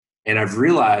And I've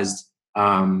realized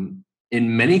in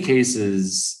many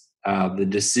cases, the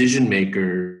decision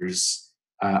makers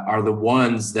are the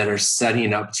ones that are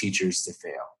setting up teachers to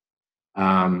fail.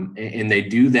 And they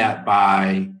do that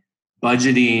by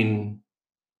budgeting,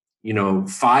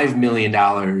 $5 million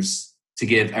to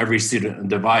give every student a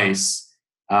device,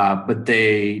 but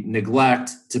they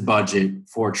neglect to budget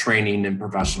for training and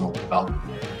professional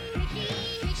development.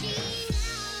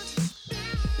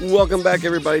 Welcome back,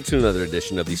 everybody, to another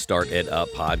edition of the Start Ed Up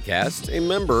podcast, a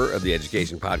member of the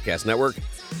Education Podcast Network.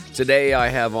 Today, I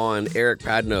have on Eric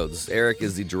Padnodes. Eric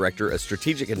is the Director of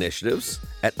Strategic Initiatives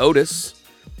at Otis.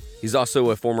 He's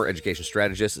also a former education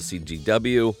strategist at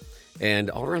CGW and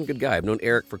all-around good guy. I've known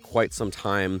Eric for quite some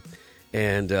time,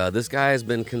 and this guy has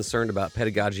been concerned about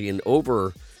pedagogy and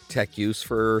over tech use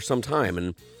for some time.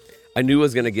 And I knew I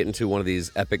was going to get into one of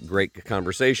these epic, great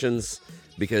conversations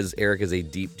because Eric is a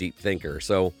deep, deep thinker.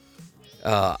 So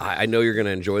I know you're going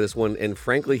to enjoy this one. And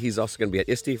frankly, he's also going to be at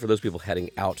ISTE. For those people heading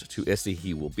out to ISTE,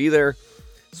 he will be there.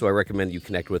 So I recommend you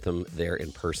connect with him there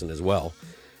in person as well.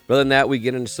 But other than that, we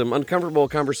get into some uncomfortable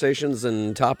conversations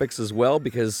and topics as well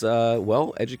because,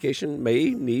 education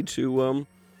may need to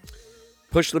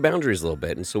push the boundaries a little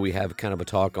bit. And so we have kind of a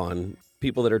talk on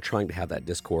people that are trying to have that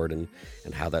discord and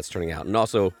how that's turning out. And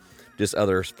also just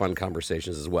other fun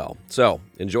conversations as well. So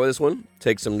enjoy this one,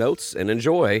 take some notes, and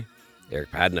enjoy Eric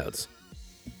Padnodes.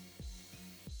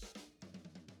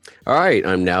 All right,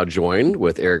 I'm now joined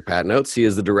with Eric Padnodes. He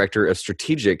is the Director of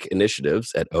Strategic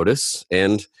Initiatives at Otis,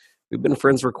 and we've been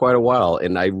friends for quite a while.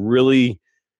 And I'm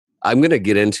going to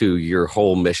get into your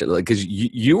whole mission, because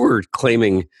you were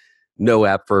claiming no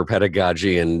app for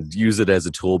pedagogy and use it as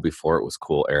a tool before it was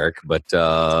cool, Eric. But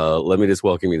let me just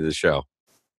welcome you to the show.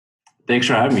 Thanks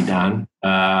for having me, Don.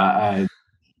 I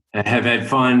have had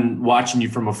fun watching you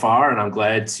from afar, and I'm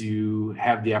glad to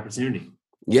have the opportunity.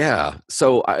 Yeah.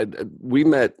 So we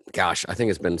met, I think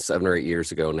it's been 7 or 8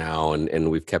 years ago now,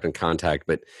 and we've kept in contact.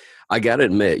 But I got to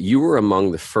admit, you were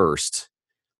among the first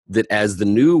that as the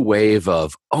new wave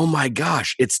of, oh my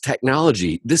gosh, it's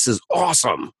technology. This is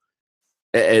awesome.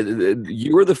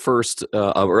 You were the first,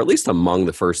 or at least among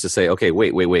the first to say, okay,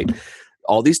 wait.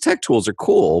 All these tech tools are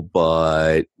cool,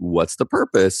 but what's the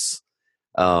purpose?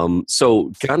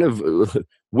 So kind of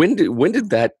when did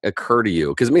that occur to you?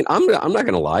 Because I'm not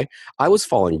going to lie, I was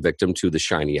falling victim to the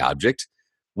shiny object.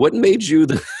 What made you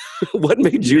the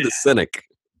cynic?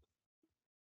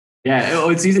 Yeah,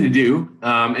 it's easy to do,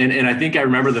 and I think I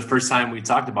remember the first time we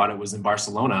talked about it was in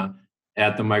Barcelona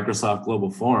at the Microsoft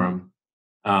Global Forum.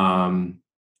 I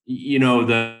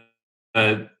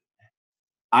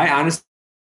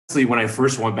honestly, when I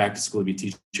first went back to school to be a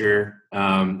teacher,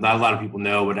 not a lot of people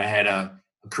know, but I had a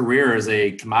career as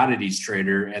a commodities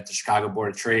trader at the Chicago Board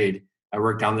of Trade. I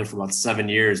worked down there for about 7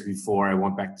 years before I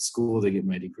went back to school to get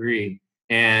my degree.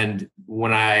 And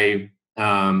when I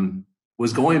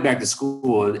was going back to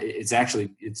school, it's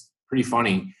pretty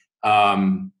funny.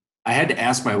 I had to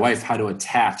ask my wife how to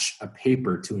attach a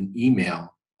paper to an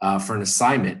email for an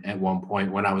assignment at one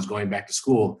point when I was going back to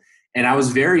school. And I was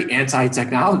very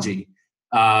anti-technology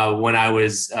when I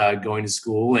was going to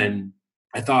school, and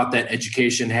I thought that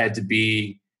education had to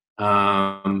be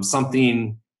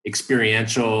something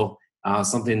experiential,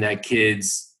 something that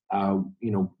kids,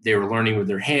 they were learning with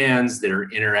their hands, they're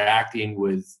interacting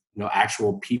with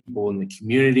actual people in the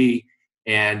community.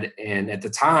 And at the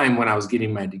time when I was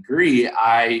getting my degree,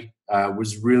 I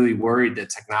was really worried that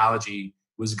technology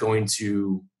was going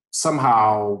to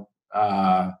somehow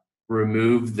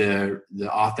remove the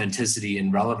authenticity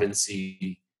and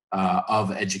relevancy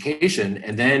of education.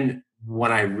 And then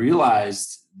when I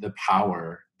realized the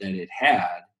power that it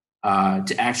had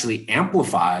to actually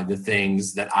amplify the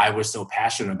things that I was so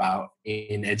passionate about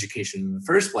in education in the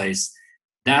first place,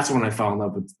 that's when I fell in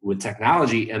love with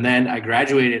technology. And then I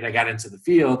graduated, I got into the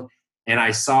field, and I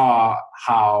saw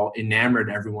how enamored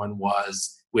everyone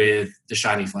was with the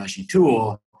shiny, flashy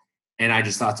tool. And I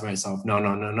just thought to myself,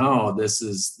 no, this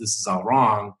is all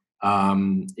wrong.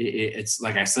 It's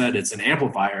like I said, it's an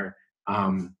amplifier.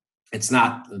 It's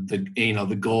not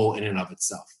the goal in and of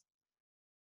itself.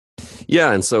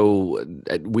 Yeah, and so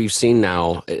we've seen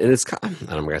now, and it's, I'm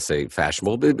going to say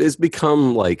fashionable, but it's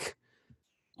become like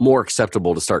more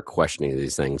acceptable to start questioning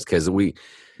these things, because we've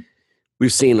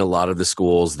seen a lot of the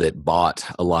schools that bought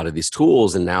a lot of these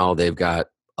tools, and now they've got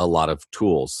a lot of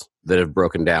tools that have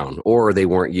broken down, or they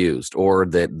weren't used, or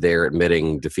that they're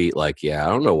admitting defeat. Like, yeah, I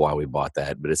don't know why we bought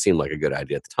that, but it seemed like a good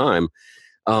idea at the time.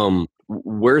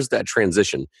 Where's that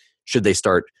transition? Should they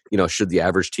start, should the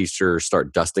average teacher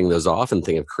start dusting those off and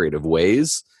think of creative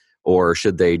ways? Or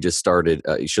should they just start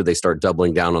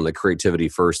doubling down on the creativity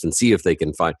first and see if they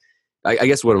can find, I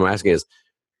guess what I'm asking is,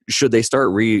 should they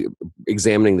start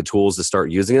re-examining the tools to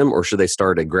start using them, or should they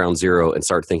start at ground zero and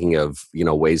start thinking of,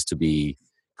 ways to be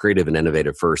creative and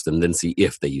innovative first, and then see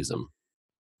if they use them?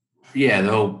 Yeah,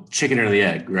 the whole chicken or the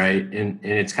egg, right? And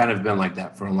it's kind of been like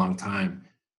that for a long time.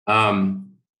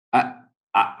 Um, I,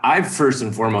 I first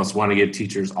and foremost want to give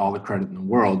teachers all the credit in the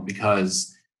world,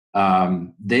 because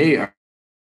they are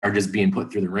just being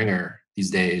put through the ringer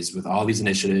these days with all these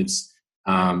initiatives,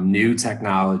 new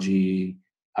technology.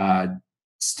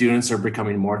 Students are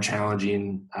becoming more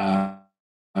challenging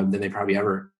than they probably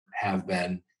ever have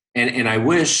been. And I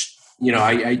wish,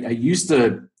 I used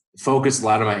to focus a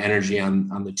lot of my energy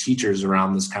on the teachers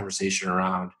around this conversation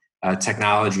around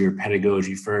technology or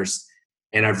pedagogy first.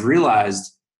 And I've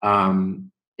realized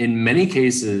in many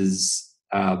cases,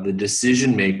 the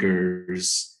decision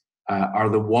makers are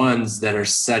the ones that are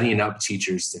setting up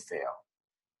teachers to fail.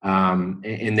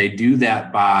 And they do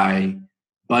that by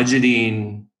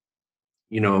budgeting,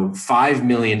 $5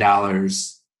 million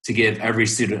to give every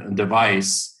student a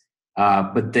device,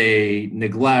 but they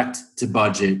neglect to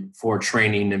budget for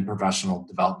training and professional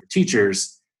development for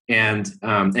teachers. And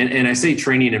I say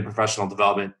training and professional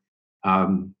development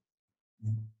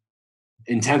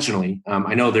intentionally.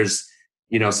 I know there's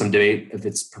some debate if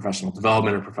it's professional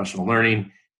development or professional learning.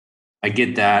 I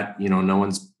get that. No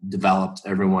one's developed.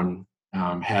 Everyone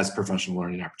has professional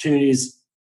learning opportunities.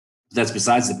 That's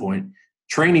besides the point.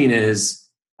 Training is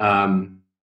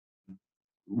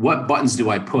what buttons do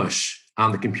I push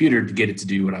on the computer to get it to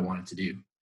do what I want it to do.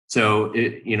 So,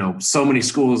 so many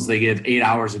schools, they give 8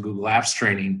 hours of Google Apps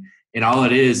training, and all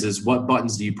it is what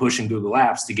buttons do you push in Google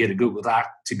Apps to get a Google Doc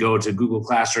to go to Google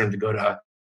Classroom, to go to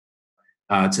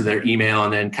their email,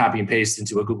 and then copy and paste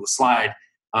into a Google slide.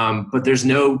 But there's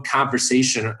no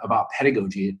conversation about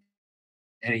pedagogy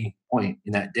at any point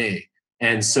in that day.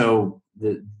 And so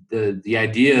the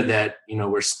idea that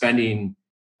we're spending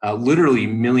literally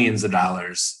millions of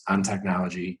dollars on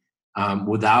technology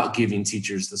without giving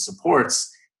teachers the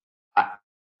supports,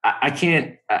 I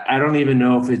don't even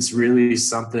know if it's really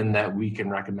something that we can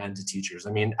recommend to teachers.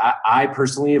 I mean, I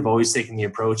personally have always taken the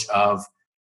approach of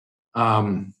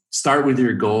start with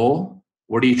your goal.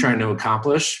 What are you trying to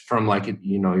accomplish from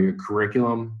your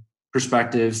curriculum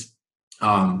perspective?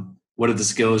 What are the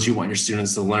skills you want your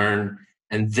students to learn?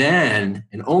 And then,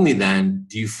 and only then,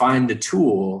 do you find the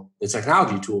tool, the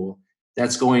technology tool,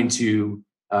 that's going to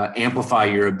amplify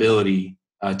your ability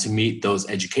to meet those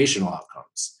educational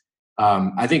outcomes.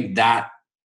 I think that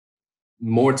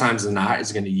more times than not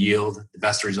is going to yield the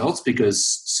best results,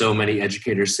 because so many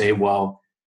educators say, well,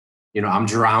 I'm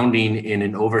drowning in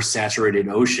an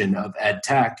oversaturated ocean of ed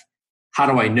tech. How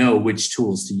do I know which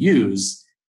tools to use?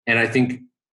 And I think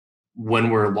when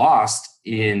we're lost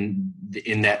in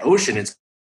that ocean, it's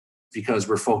because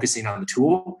we're focusing on the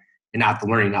tool and not the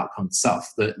learning outcome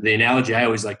itself. The analogy I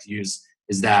always like to use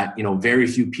is that, very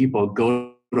few people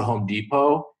go to Home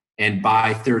Depot and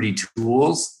buy 30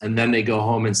 tools, and then they go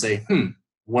home and say,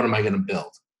 what am I going to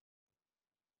build?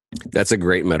 That's a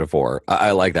great metaphor.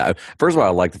 I like that. First of all,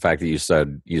 I like the fact that you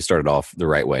said you started off the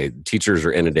right way. Teachers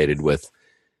are inundated with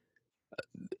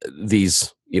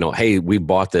these, hey, we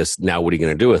bought this, now what are you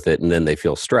going to do with it? And then they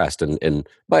feel stressed. And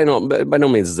by no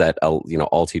means is that,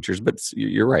 all teachers, but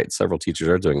you're right. Several teachers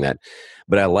are doing that.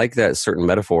 But I like that certain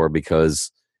metaphor,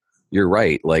 because you're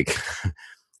right. Like,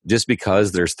 just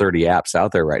because there's 30 apps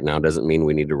out there right now doesn't mean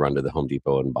we need to run to the Home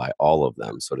Depot and buy all of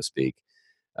them, so to speak.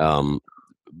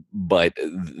 But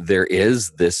there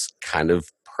is this kind of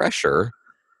pressure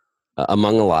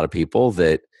among a lot of people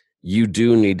that you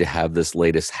do need to have this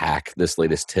latest hack, this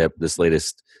latest tip, this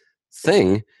latest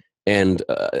thing. And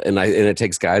it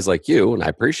takes guys like you, and I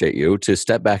appreciate you, to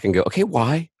step back and go, okay,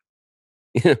 why?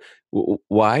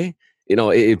 Why?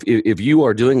 If you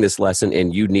are doing this lesson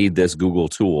and you need this Google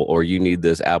tool, or you need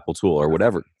this Apple tool, or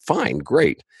whatever, fine,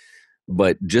 great.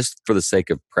 But just for the sake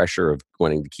of pressure of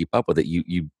wanting to keep up with it,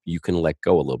 you can let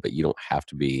go a little bit. You don't have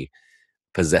to be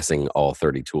possessing all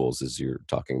 30 tools, as you're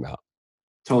talking about.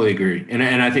 Totally agree. And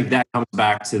I think that comes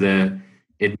back to the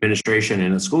administration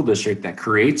in a school district that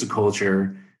creates a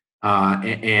culture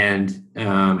and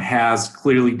has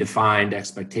clearly defined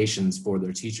expectations for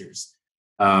their teachers.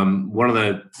 One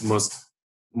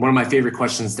of my favorite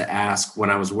questions to ask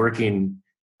when I was working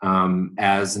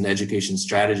as an education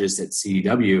strategist at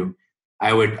CDW,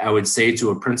 I would say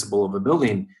to a principal of a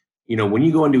building, when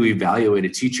you go in to evaluate a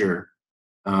teacher,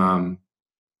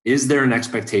 is there an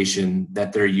expectation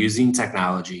that they're using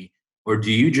technology, or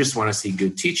do you just want to see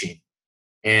good teaching?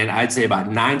 And I'd say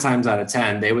about 9 times out of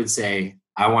 10, they would say,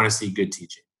 I want to see good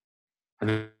teaching.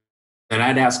 And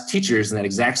I'd ask teachers in that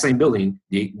exact same building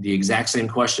the exact same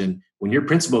question. When your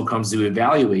principal comes to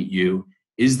evaluate you,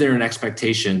 is there an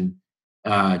expectation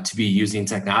to be using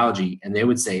technology? And they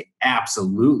would say,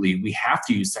 absolutely, we have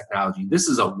to use technology. This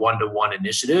is a one-to-one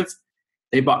initiative.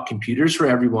 They bought computers for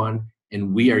everyone,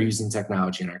 and we are using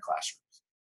technology in our classrooms.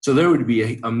 So there would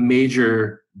be a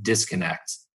major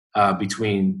disconnect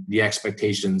between the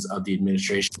expectations of the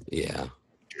administration. Yeah.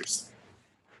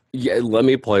 Yeah. Let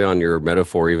me play on your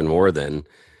metaphor even more then.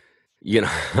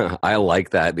 I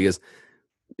like that because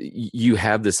you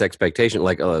have this expectation,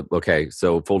 like, okay,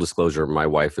 so full disclosure, my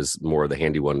wife is more of the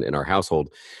handy one in our household.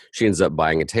 She ends up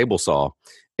buying a table saw,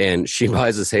 and she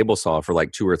buys a table saw for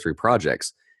like 2 or 3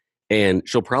 projects. And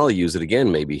she'll probably use it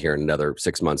again, maybe here in another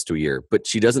 6 months to a year. But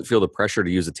she doesn't feel the pressure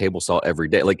to use a table saw every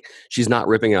day. Like, she's not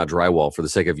ripping out drywall for the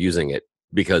sake of using it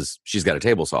because she's got a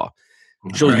table saw.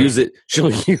 She'll use it.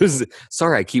 She'll use it.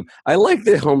 Sorry, I like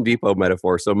the Home Depot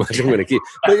metaphor so much. I'm going to keep,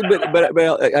 but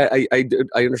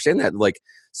I understand that. Like,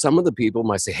 some of the people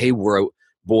might say, "Hey,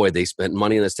 boy, they spent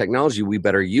money on this technology. We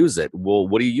better use it." Well,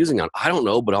 what are you using on? I don't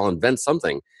know, but I'll invent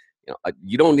something.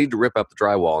 You don't need to rip up the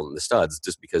drywall and the studs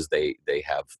just because they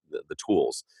have the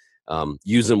tools.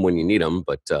 Use them when you need them,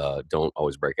 but don't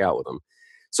always break out with them.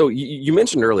 So you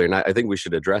mentioned earlier, and I think we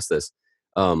should address this.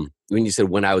 When you said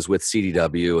when I was with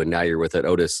CDW and now you're with at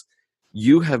Otis,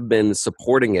 you have been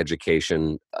supporting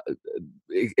education.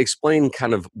 Explain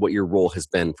kind of what your role has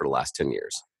been for the last 10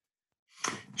 years.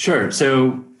 Sure.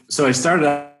 So I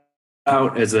started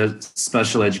out as a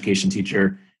special education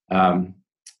teacher.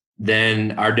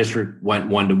 Then our district went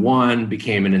one-to-one,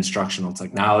 became an instructional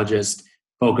technologist,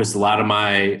 focused a lot of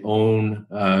my own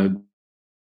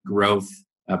growth,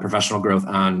 professional growth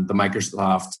on the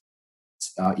Microsoft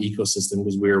ecosystem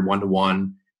because we were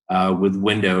one-to-one with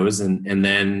Windows, and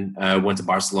then went to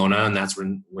Barcelona, and that's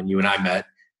when you and I met.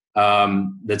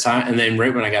 And then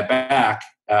right when I got back,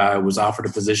 was offered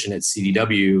a position at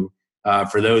CDW.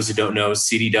 For those who don't know,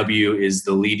 CDW is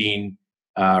the leading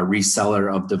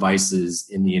reseller of devices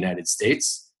in the United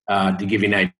States. To give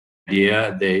you an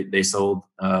idea, they sold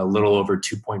a little over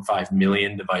 2.5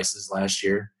 million devices last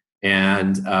year.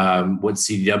 And what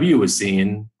CDW was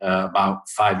seeing about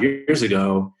 5 years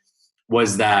ago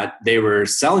was that they were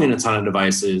selling a ton of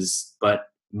devices, but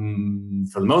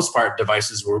for the most part,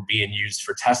 devices were being used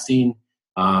for testing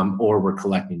or were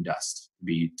collecting dust, to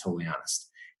be totally honest.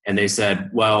 And they said,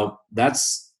 well,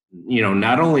 that's,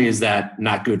 not only is that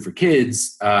not good for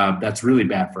kids, that's really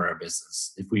bad for our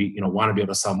business. If we, want to be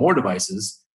able to sell more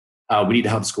devices, we need to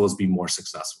help schools be more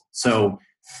successful. So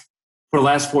for the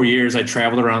last 4 years, I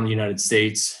traveled around the United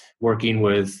States working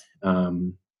with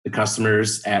the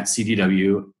customers at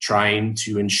CDW, trying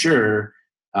to ensure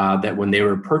that when they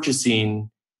were purchasing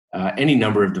any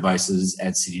number of devices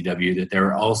at CDW, that they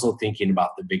were also thinking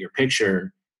about the bigger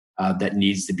picture that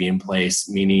needs to be in place,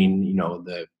 meaning,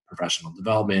 the professional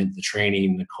development, the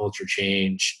training, the culture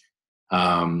change,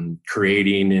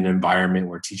 creating an environment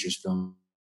where teachers feel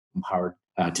empowered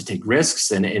to take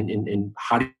risks, and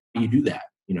how do you do that?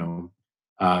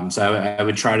 So I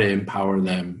would try to empower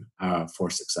them for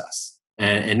success.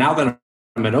 And now that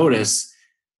I'm at Otis,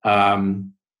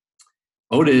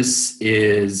 Otis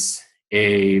is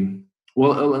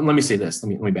let me say this.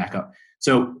 Let me back up.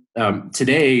 So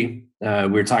today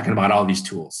we're talking about all these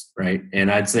tools, right? And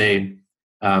I'd say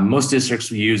most districts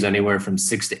will use anywhere from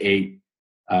 6 to 8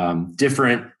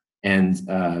 different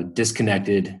and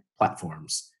disconnected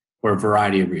platforms for a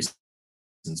variety of reasons.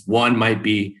 One might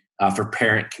be for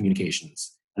parent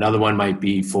communications. Another one might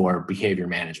be for behavior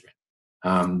management.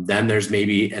 Then there's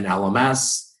maybe an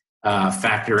LMS,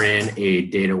 factor in a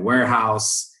data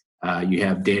warehouse. You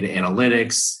have data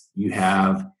analytics. You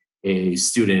have a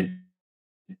student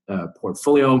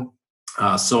portfolio,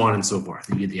 so on and so forth.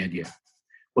 You get the idea.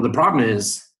 Well, the problem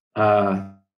is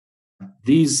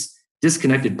these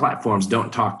disconnected platforms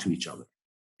don't talk to each other.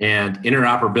 And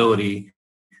interoperability,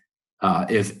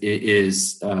 if it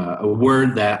is a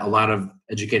word that a lot of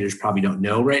educators probably don't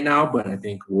know right now, but I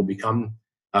think will become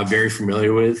very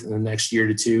familiar with in the next year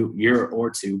or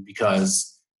two,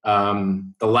 because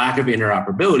the lack of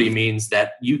interoperability means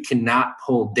that you cannot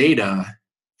pull data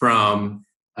from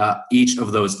each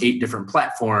of those 8 different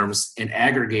platforms and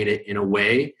aggregate it in a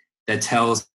way that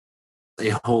tells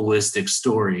a holistic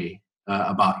story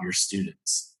about your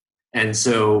students. And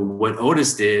so what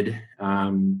Otis did,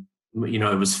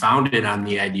 it was founded on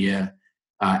the idea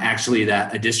actually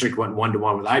that a district went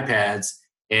one-to-one with iPads,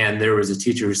 and there was a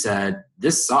teacher who said,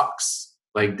 this sucks.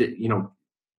 Like,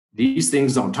 these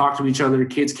things don't talk to each other.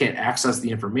 Kids can't access the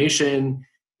information.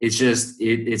 It's just,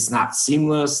 it's not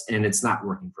seamless, and it's not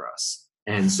working for us.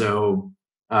 And so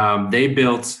they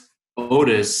built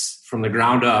Otis from the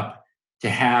ground up to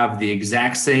have the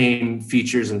exact same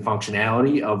features and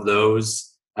functionality of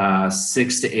those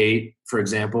 6 to 8, for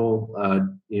example,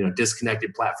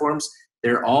 disconnected platforms.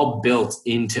 They're all built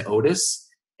into Otis.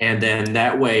 And then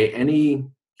that way, any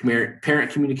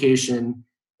parent communication,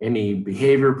 any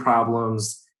behavior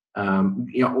problems,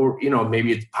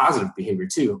 maybe it's positive behavior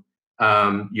too.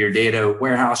 Your data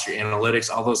warehouse, your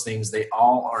analytics, all those things, they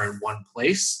all are in one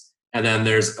place. And then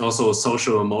there's also a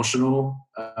social emotional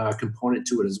component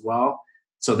to it as well,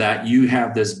 so that you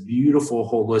have this beautiful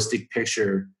holistic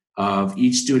picture of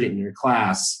each student in your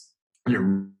class. And it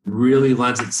really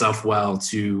lends itself well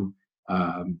to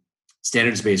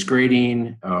standards-based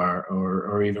grading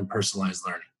or even personalized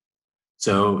learning.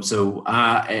 So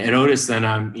at Otis, then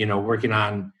I'm working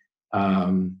on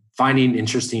finding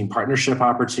interesting partnership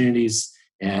opportunities,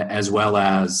 as well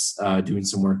as doing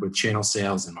some work with channel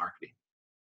sales and marketing.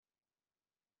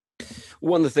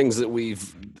 One of the things that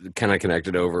we've kind of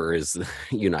connected over is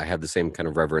you and I have the same kind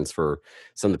of reverence for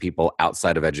some of the people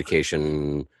outside of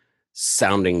education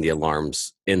sounding the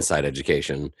alarms inside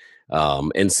education,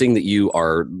 and seeing that you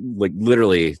are like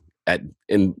literally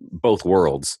in both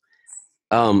worlds.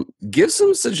 Give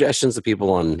some suggestions to people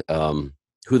on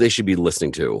who they should be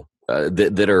listening to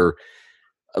that are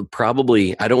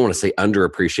probably, I don't want to say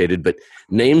underappreciated, but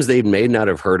names they may not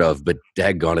have heard of, but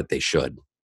daggone it, they should.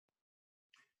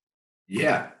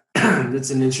 Yeah, that's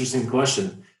an interesting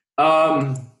question.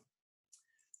 So,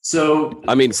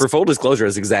 I mean, for full disclosure,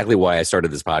 that's exactly why I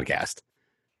started this podcast.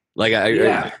 Like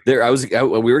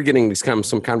we were getting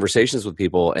some conversations with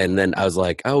people, and then I was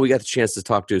like, "Oh, we got the chance to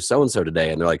talk to so and so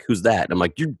today," and they're like, "Who's that?" And I'm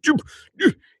like, "You're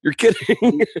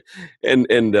kidding!" and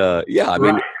I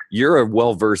mean, you're a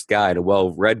well-versed guy and a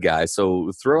well-read guy,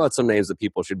 so throw out some names that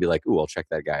people should be like, "Ooh, I'll check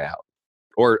that guy out."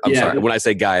 Or I'm sorry, when I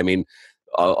say guy, I mean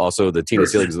also the Tina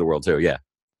Seeligs of the world too. Yeah.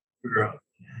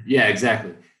 Yeah,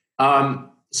 exactly.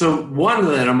 So one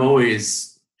that I'm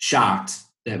always shocked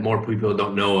that more people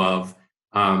don't know of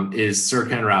is Sir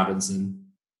Ken Robinson.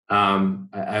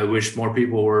 I wish more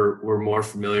people were more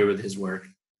familiar with his work.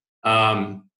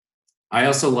 I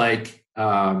also like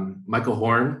Michael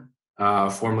Horn,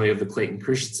 formerly of the Clayton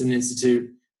Christensen Institute.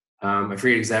 I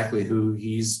forget exactly who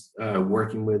he's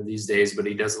working with these days, but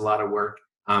he does a lot of work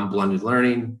on blended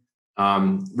learning.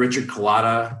 Richard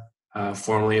Collada,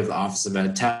 formerly of the Office of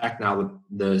Ed Tech, now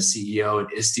the CEO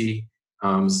at ISTE,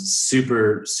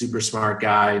 super smart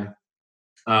guy.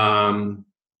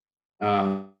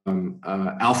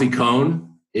 Alfie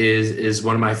Kohn is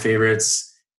one of my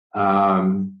favorites.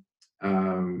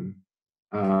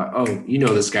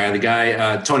 This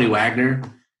guy, Tony Wagner.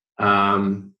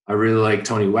 I really like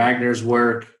Tony Wagner's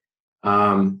work.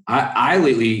 I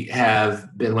lately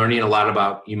have been learning a lot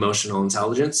about emotional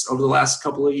intelligence over the last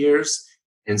couple of years.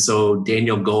 And so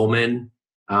Daniel Goleman,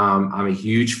 I'm a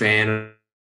huge fan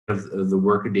of the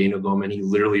work of Daniel Goleman. He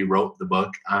literally wrote the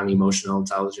book on emotional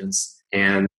intelligence.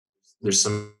 And there's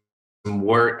some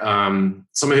work,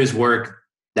 some of his work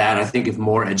that I think if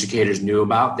more educators knew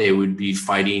about, they would be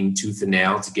fighting tooth and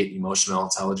nail to get emotional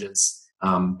intelligence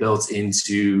built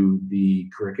into the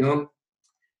curriculum.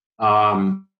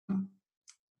 Her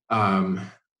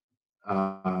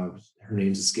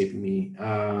name's escaping me.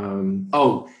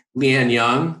 Leanne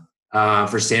Young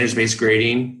for standards-based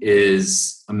grading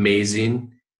is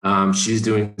amazing. She's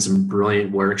doing some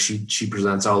brilliant work. She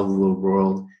presents all over the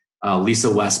world. Lisa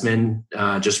Westman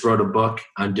just wrote a book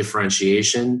on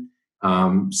differentiation.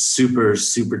 Super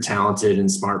talented and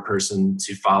smart person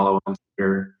to follow on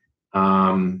Twitter.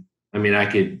 I mean, I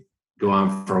could go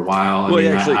on for a while. We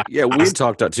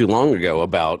talked not too long ago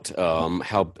about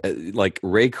how like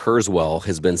Ray Kurzweil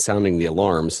has been sounding the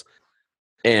alarms,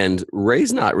 and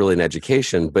Ray's not really in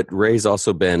education, but Ray's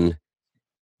also been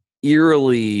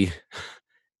eerily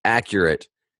accurate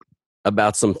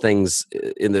about some things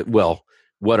in what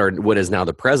is now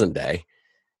the present day,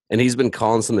 and he's been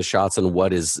calling some of the shots on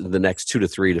what is the next 2 to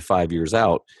 3 to 5 years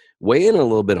out. Weigh in a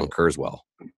little bit on Kurzweil.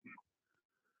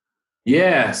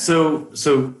 Yeah, so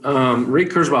Ray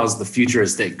Kurzweil is the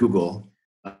futurist at Google.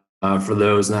 For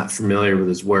those not familiar with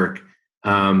his work,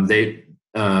 they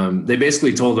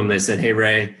basically told him, they said, "Hey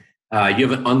Ray, you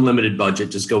have an unlimited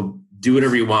budget. Just go do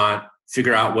whatever you want.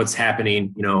 Figure out what's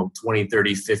happening, 20,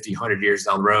 30, 50, 100 years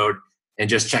down the road, and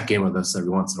just check in with us every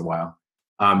once in a while."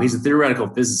 He's a theoretical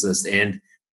physicist, and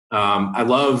I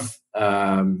love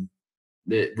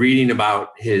reading about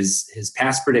his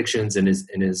past predictions and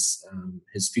his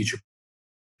future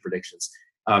predictions.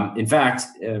 In fact,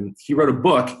 he wrote a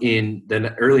book in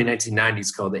the early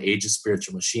 1990s called The Age of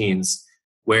Spiritual Machines,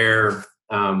 where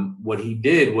what he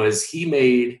did was he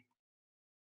made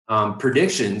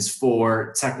predictions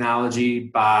for technology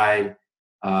by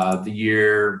the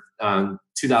year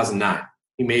 2009.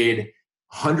 He made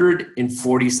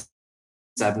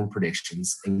 147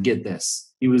 predictions, and get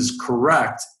this, he was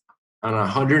correct on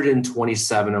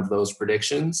 127 of those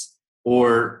predictions,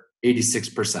 or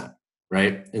 86%,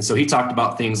 right? And so he talked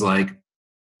about things like,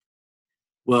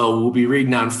 well, we'll be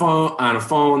reading on a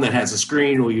phone that has a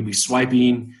screen where you'll be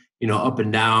swiping, up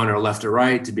and down or left or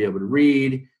right to be able to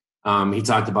read. He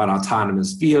talked about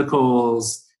autonomous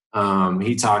vehicles.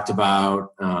 He talked about,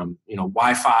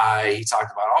 Wi-Fi. He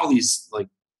talked about all these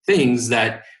things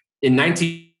that in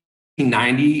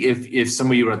 1990, if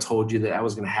somebody would have told you that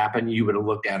was going to happen, you would have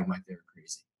looked at him like they were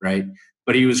crazy, right?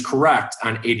 But he was correct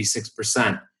on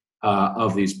 86%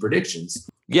 of these predictions.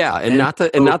 Yeah, and not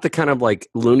the kind of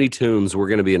Looney Tunes we're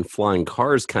going to be in flying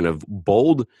cars kind of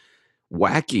bold,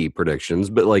 wacky predictions,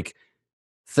 but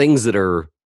things that are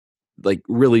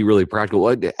really, really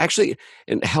practical. Actually,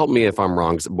 and help me if I'm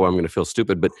wrong, boy, I'm going to feel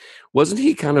stupid, but wasn't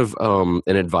he kind of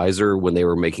an advisor when they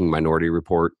were making Minority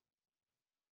Report?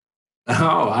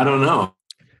 Oh, I don't know.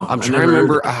 I'm trying to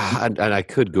remember, and I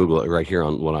could Google it right here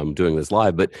on when I'm doing this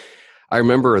live, but I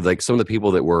remember some of the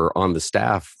people that were on the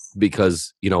staff,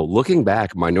 because, looking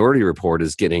back, Minority Report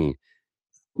is getting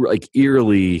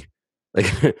eerily,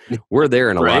 we're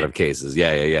there in a lot of cases.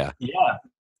 Yeah. Yeah.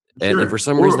 And for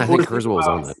some reason, I think Kurzweil was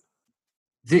on that.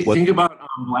 Think about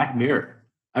Black Mirror.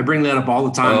 I bring that up all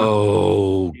the time.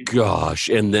 Oh, gosh.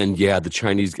 And then, the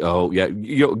Chinese,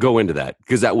 you go into that,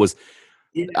 because that was,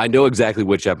 I know exactly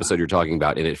which episode you're talking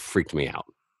about, and it freaked me out.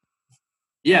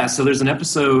 Yeah, so there's an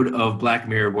episode of Black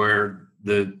Mirror where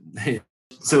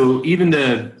so even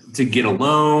to get a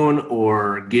loan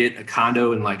or get a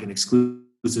condo in an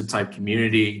exclusive type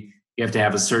community, you have to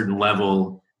have a certain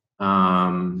level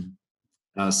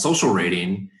social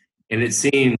rating. And it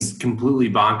seems completely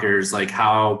bonkers.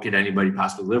 How could anybody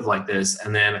possibly live like this?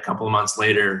 And then a couple of months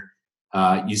later,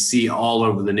 you see all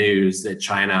over the news that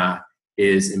China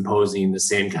is imposing the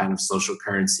same kind of social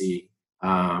currency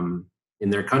in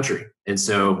their country. And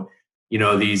so,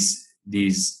 these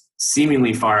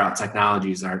seemingly far out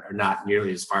technologies are not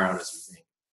nearly as far out as we think.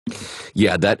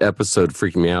 Yeah, that episode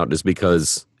freaked me out is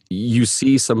because you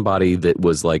see somebody that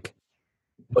was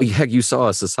heck, you saw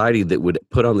a society that would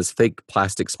put on this fake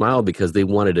plastic smile because they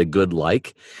wanted a good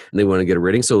and they wanted to get a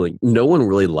rating. So no one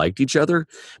really liked each other,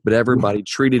 but everybody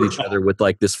treated each other with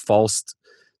this false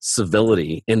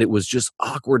civility, and it was just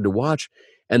awkward to watch.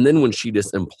 And then when she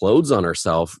just implodes on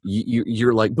herself,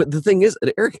 you're but the thing is,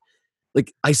 Eric,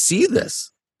 I see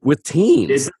this with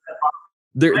teens.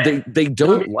 They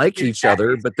don't like each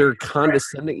other, but they're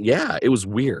condescending. Yeah, it was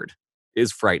weird.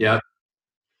 It's frightening.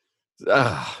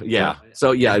 Yeah.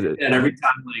 So yeah. And every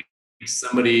time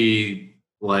somebody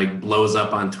blows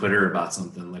up on Twitter about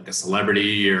something, a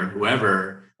celebrity or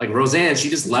whoever, Roseanne, she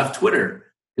just left Twitter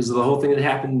because of the whole thing that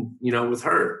happened, with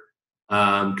her.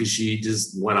 Because she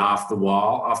just went off the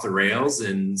rails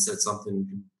and said something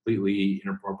completely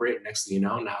inappropriate. Next thing you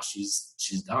know, now she's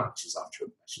done. She's off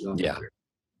Twitter. She's on Twitter.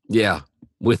 Yeah.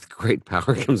 With great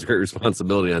power comes great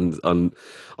responsibility on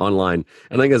online.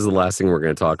 And I guess the last thing we're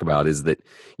going to talk about is that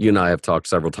you and I have talked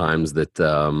several times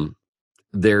that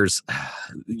there's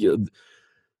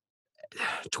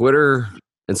Twitter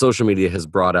and social media has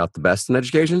brought out the best in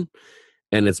education,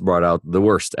 and it's brought out the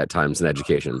worst at times in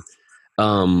education.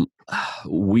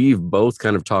 We've both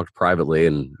kind of talked privately,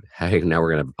 and hey, now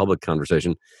we're going to have a public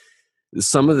conversation. In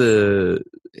some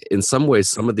ways,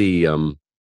 some of the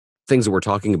things that we're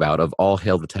talking about of all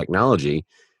hail the technology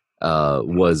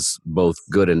was both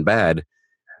good and bad.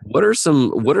 What are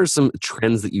some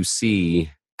trends that you see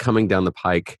coming down the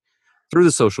pike through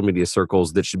the social media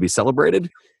circles that should be celebrated?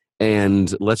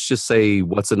 And let's just say,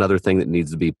 what's another thing that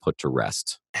needs to be put to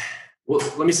rest? Well,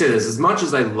 let me say this. As much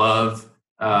as I love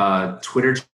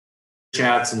Twitter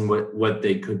chats and what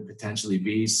they could potentially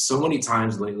be, so many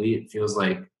times lately it feels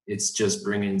like it's just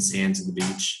bringing sand to the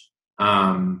beach.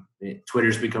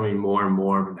 Twitter's becoming more and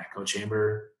more of an echo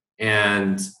chamber.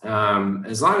 And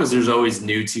as long as there's always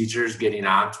new teachers getting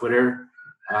on Twitter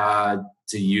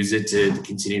to use it to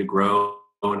continue to grow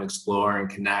and explore and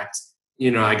connect,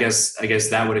 I guess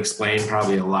that would explain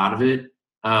probably a lot of it.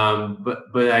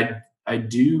 But I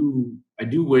do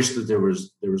wish that there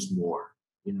was more.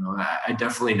 I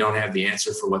definitely don't have the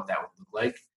answer for what that would look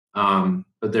like.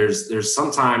 But there's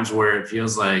some times where it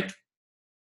feels like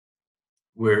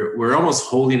we're almost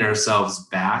holding ourselves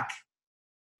back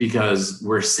because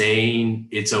we're saying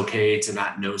it's okay to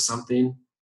not know something.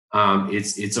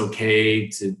 It's okay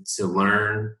to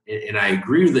learn, and I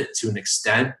agree with it to an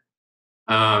extent.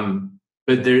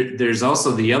 But there's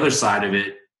also the other side of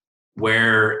it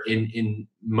where in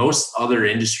most other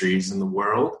industries in the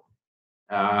world,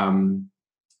 they're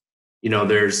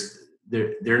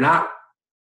not,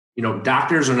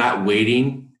 doctors are not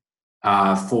waiting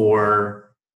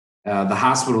for the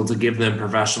hospital to give them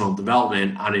professional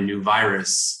development on a new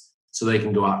virus so they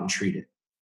can go out and treat it.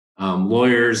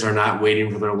 Lawyers are not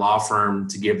waiting for their law firm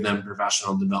to give them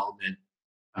professional development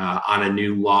on a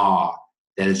new law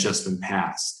that has just been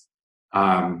passed.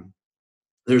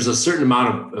 There's a certain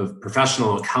amount of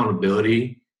professional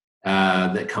accountability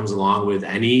that comes along with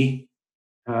any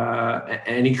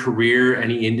career,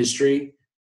 any industry,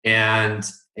 and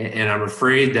I'm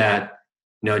afraid that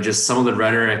just some of the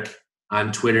rhetoric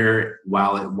on Twitter,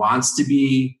 while it wants to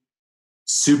be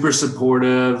super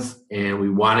supportive and we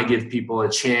want to give people a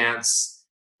chance,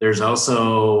 there's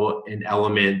also an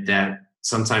element that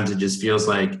sometimes it just feels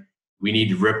like we need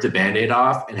to rip the Band-Aid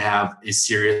off and have a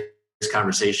serious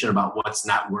conversation about what's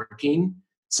not working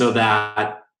so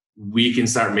that we can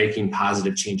start making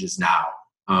positive changes now.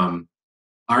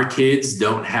 Our kids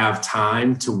don't have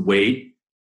time to wait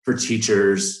for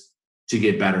teachers to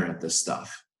get better at this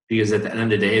stuff, because at the end of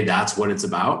the day, that's what it's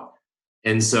about.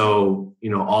 And so,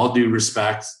 all due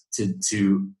respect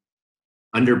to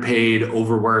underpaid,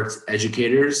 overworked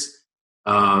educators,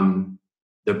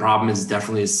 the problem is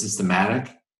definitely systematic.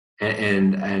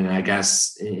 And I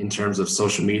guess in terms of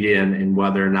social media and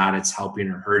whether or not it's helping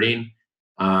or hurting,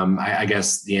 I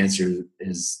guess the answer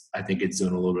is I think it's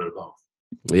doing a little bit of both.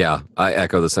 Yeah, I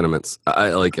echo the sentiments. I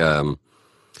like.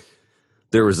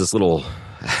 There was this little.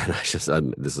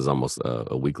 This is almost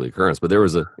a weekly occurrence, but there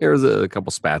was a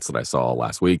couple spats that I saw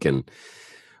last week, and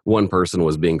one person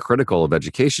was being critical of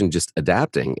education just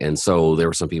adapting, and so there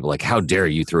were some people like, "How dare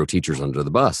you throw teachers under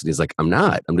the bus?" And he's like, "I'm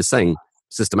not. I'm just saying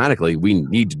systematically we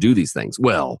need to do these things."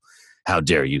 "Well, how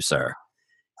dare you, sir?"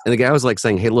 And the guy was like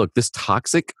saying, "Hey, look, this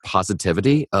toxic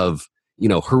positivity of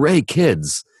hooray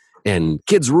kids and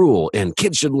kids rule and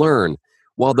kids should learn."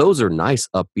 While those are nice,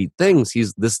 upbeat things,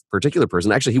 this particular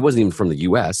person, actually, he wasn't even from the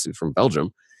U.S., he was from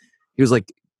Belgium. He was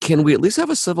like, can we at least have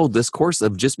a civil discourse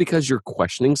of just because you're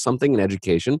questioning something in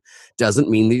education doesn't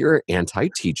mean that you're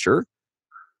anti-teacher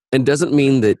and doesn't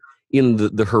mean that in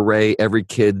the hooray, every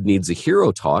kid needs a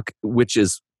hero talk, which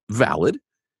is valid.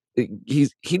 He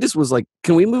just was like,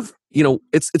 can we move?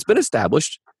 It's been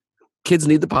established. Kids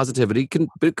need the positivity.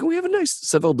 But can we have a nice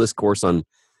civil discourse on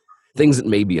things that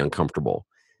may be uncomfortable?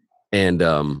 And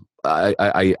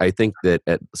I think that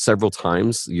at several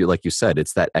times, like you said,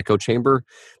 it's that echo chamber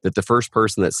that the first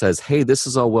person that says, "Hey, this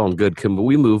is all well and good. Can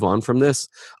we move on from this?"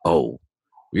 "Oh,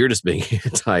 you're just being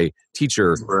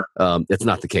anti-teacher." It's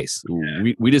not the case.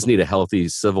 Yeah. We just need a healthy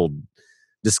civil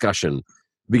discussion,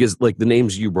 because like the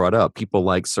names you brought up, people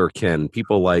like Sir Ken,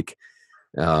 people like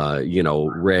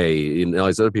Ray, and all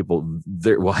these other people.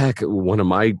 Well, heck, one of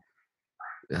my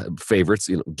favorites,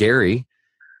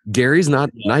 Gary's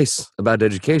not nice about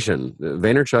education.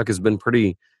 Vaynerchuk has been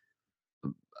pretty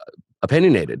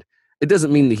opinionated. It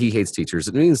doesn't mean that he hates teachers.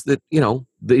 It means that,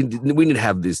 we need to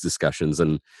have these discussions,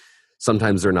 and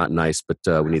sometimes they're not nice, but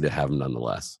we need to have them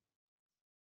nonetheless.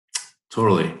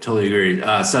 Totally agree.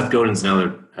 Seth Godin's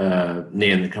another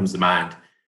name that comes to mind.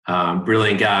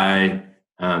 Brilliant guy,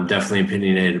 definitely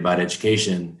opinionated about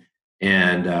education.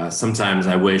 And sometimes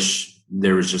I wish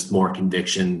there was just more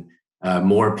conviction,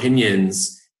 more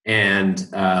opinions,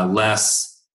 and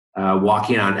less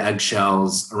walking on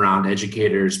eggshells around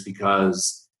educators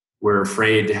because we're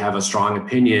afraid to have a strong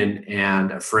opinion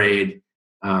and afraid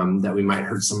that we might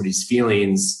hurt somebody's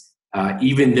feelings,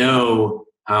 even though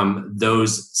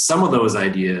some of those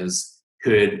ideas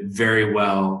could very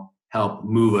well help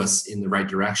move us in the right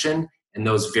direction, and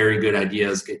those very good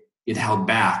ideas get held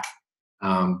back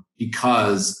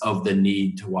because of the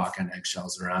need to walk on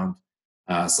eggshells around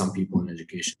some people in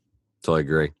education. Totally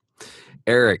agree.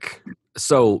 Eric,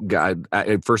 so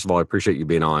first of all, I appreciate you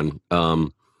being on.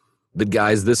 But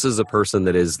guys, this is a person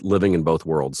that is living in both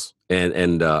worlds.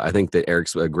 And I think that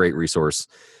Eric's a great resource.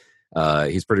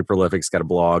 He's pretty prolific. He's got a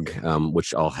blog,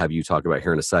 which I'll have you talk about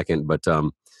here in a second. But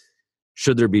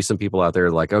should there be some people out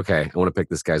there like, okay, I want to pick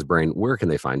this guy's brain, where can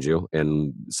they find you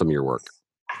and some of your work?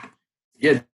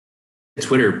 Yeah,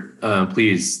 Twitter,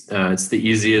 please. It's the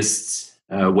easiest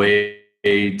way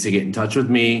to get in touch with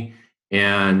me,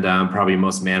 and probably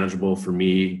most manageable for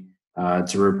me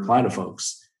to reply to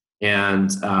folks. And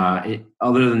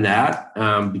other than that,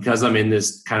 because I'm in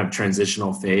this kind of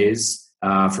transitional phase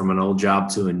from an old job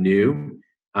to a new,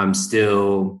 I'm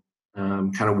still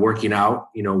kind of working out,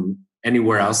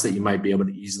 anywhere else that you might be able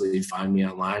to easily find me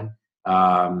online.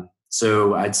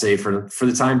 So I'd say for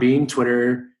the time being,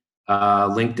 Twitter,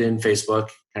 LinkedIn, Facebook,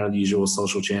 kind of the usual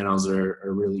social channels are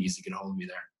really easy to get a hold of me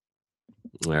there.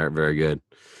 All right, very good.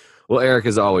 Well, Eric,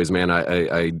 as always, man,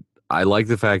 I like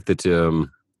the fact that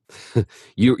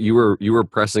you were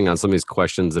pressing on some of these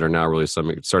questions that are now really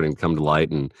starting to come to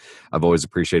light, and I've always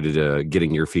appreciated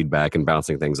getting your feedback and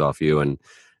bouncing things off you, and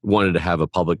wanted to have a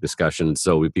public discussion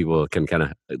so people can kind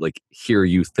of like hear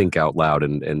you think out loud,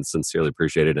 and sincerely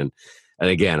appreciate it. And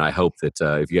again, I hope that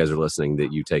if you guys are listening,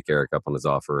 that you take Eric up on his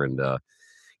offer and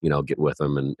get with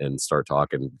him and start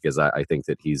talking, because I think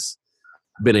that he's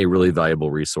been a really valuable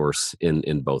resource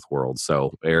in both worlds.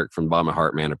 So Eric, from the bottom of my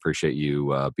heart, man, appreciate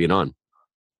you being on.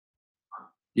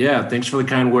 Yeah, thanks for the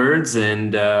kind words,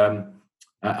 and I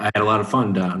had a lot of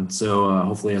fun, Don. So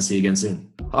hopefully I'll see you again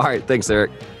soon. All right, thanks,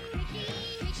 Eric.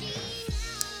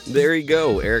 There you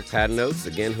go, Eric Padnotes.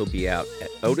 Again, he'll be out at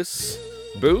Otis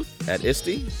booth at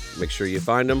ISTE. Make sure you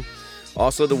find him.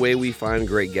 Also, the way we find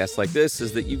great guests like this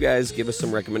is that you guys give us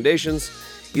some recommendations,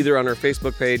 either on our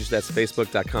Facebook page, that's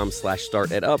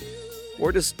facebook.com/startedup,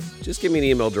 or just give me an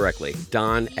email directly,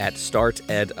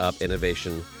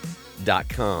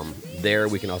 don@startedupinnovation.com. There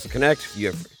we can also connect. If you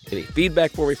have any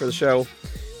feedback for me for the show,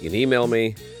 you can email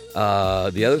me.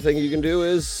 The other thing you can do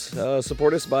is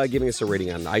support us by giving us a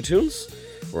rating on iTunes.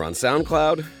 We're on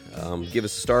SoundCloud. Give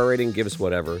us a star rating, give us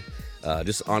whatever.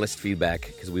 Just honest feedback,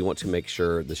 because we want to make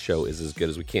sure the show is as good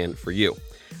as we can for you.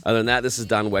 Other than that, this is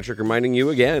Don Wettrick reminding you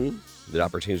again that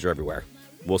opportunities are everywhere.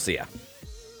 We'll see ya.